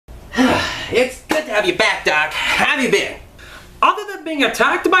It's good to have you back, Doc. How have you been? Other than being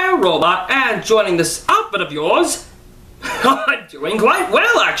attacked by a robot and joining this outfit of yours, I'm doing quite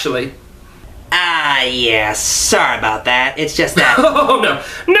well, actually. Yeah, sorry about that. It's just that... Oh,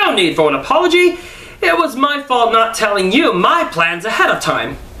 no need for an apology. It was my fault not telling you my plans ahead of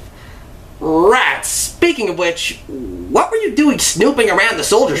time. Rats, speaking of which, what were you doing snooping around the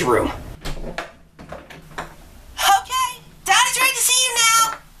soldiers' room? Okay, Daddy's ready to see you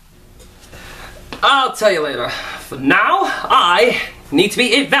now. I'll tell you later. For now, I need to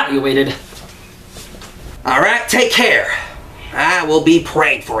be evaluated. Alright, take care. I will be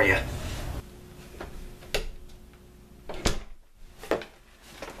praying for you.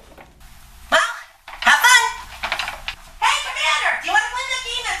 Well, have fun. Hey, Commander, do you want to play the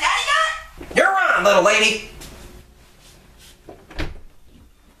game that Daddy got? You're on, little lady.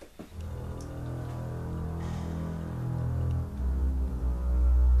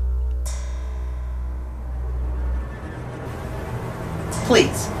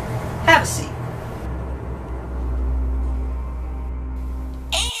 Please, have a seat.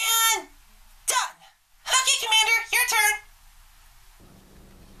 And done. Okay, Commander, your turn.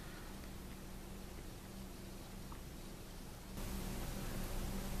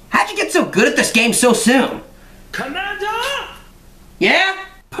 How'd you get so good at this game so soon? Commander! Yeah?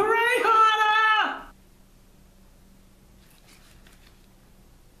 Pray harder!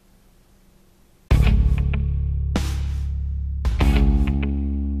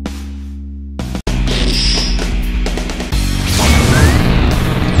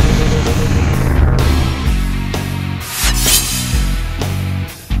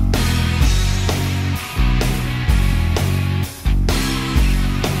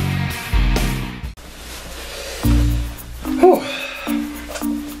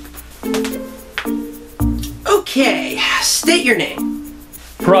 Okay, state your name.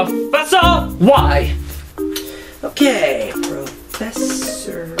 Professor Y. Okay,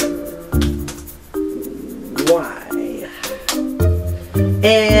 Professor Y.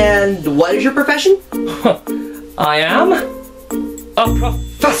 And what is your profession? I am a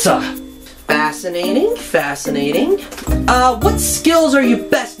professor. Fascinating, fascinating. What skills are you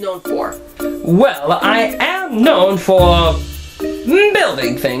best known for? Well, I am known for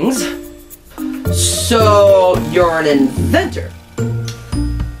building things. So, you're an inventor?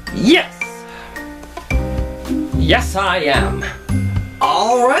 Yes. Yes, I am.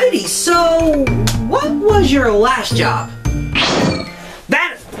 Alrighty, so what was your last job?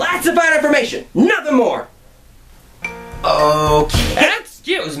 That is classified information, nothing more. Okay.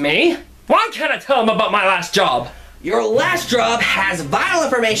 Excuse me? Why can't I tell him about my last job? Your last job has vital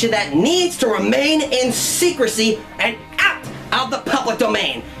information that needs to remain in secrecy and out of the public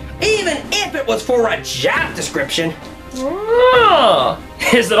domain, even if it was for a job description. Ah,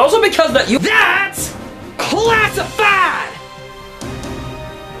 is it also because that you... That's classified!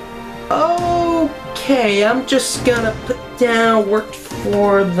 Okay, I'm just gonna put down worked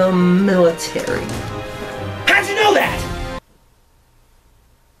for the military. How'd you know that?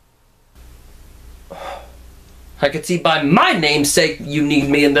 I could see by my namesake you need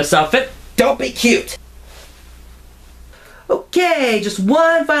me in this outfit. Don't be cute. Okay, just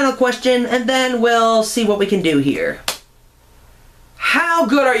one final question, and then we'll see what we can do here. How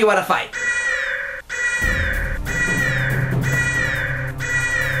good are you at a fight?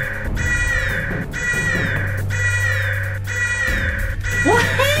 Well,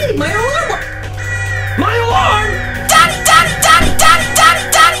 hey, my alarm! My alarm! Daddy!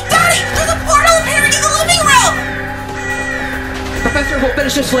 There's a portal appearing in the living room! Professor, we'll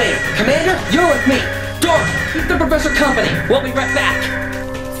finish this later. Commander, you're with me. A.D.O.R.A.B.U.L, keep the professor company. We'll be right back.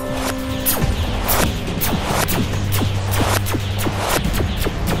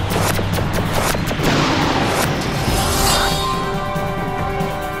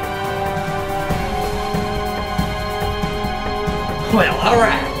 Well,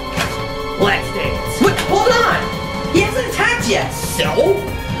 alright. Let's dance. Wait, hold on! He hasn't attacked yet. So,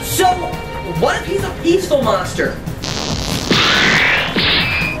 what if he's a peaceful monster?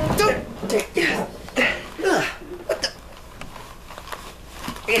 What the?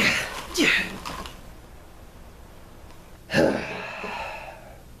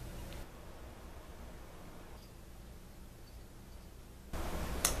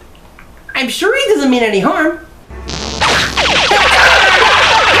 I'm sure he doesn't mean any harm.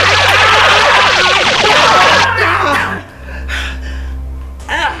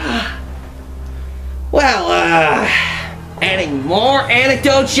 Well, any more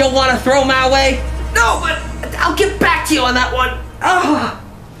anecdotes you'll want to throw my way? No, but I'll get back to you on that one.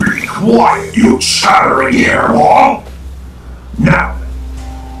 Be quiet, you chattering earwall! Now,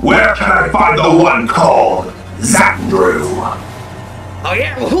 Where can I find the one called Xandrew? Oh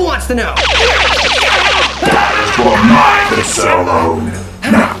yeah? Well, who wants to know? That is for my concern alone.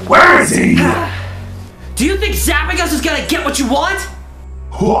 Now, where is he? Do you think zapping us is gonna get what you want?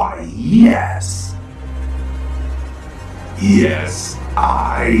 Why, yes. Yes,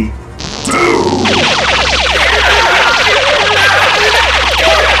 I do.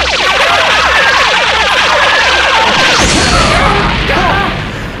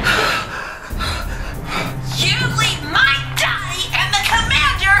 You leave my daddy and the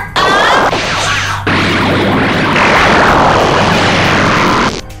commander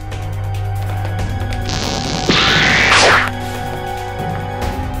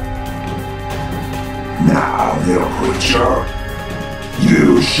Now, little creature,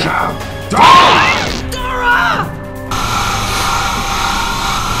 you shall die! A.D.O.R.A.B.U.L!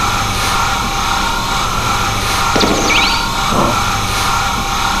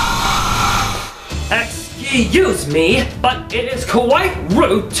 Excuse me, but it is quite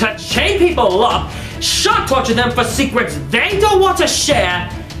rude to chain people up, shock torture them for secrets they don't want to share,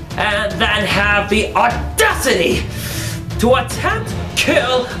 and then have the audacity to attempt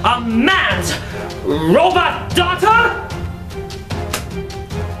kill a man's robot daughter?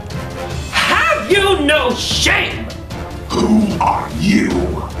 Have you no shame? Who are you?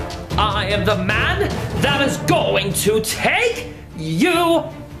 I am the man that is going to take you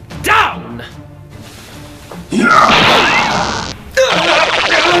down!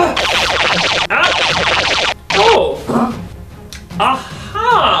 Oh!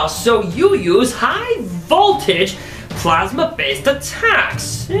 Aha! So you use high voltage plasma-based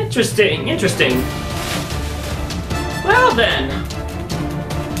attacks. Interesting, interesting. Well then.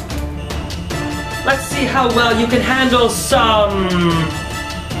 Let's see how well you can handle some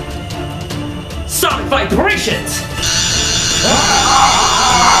sonic vibrations.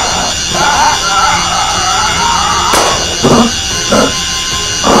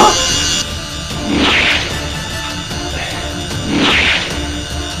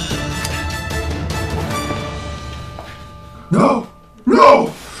 No! No!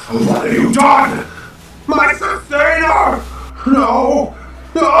 What have you done? My sustainer! No!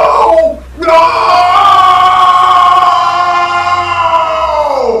 No! No!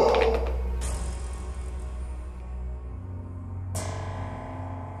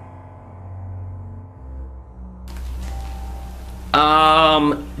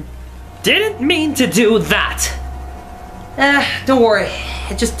 Didn't mean to do that. Don't worry.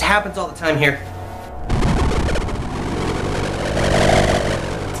 It just happens all the time here.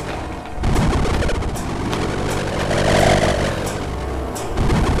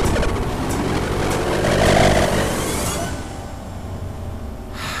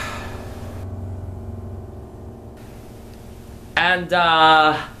 And,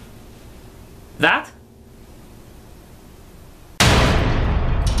 that?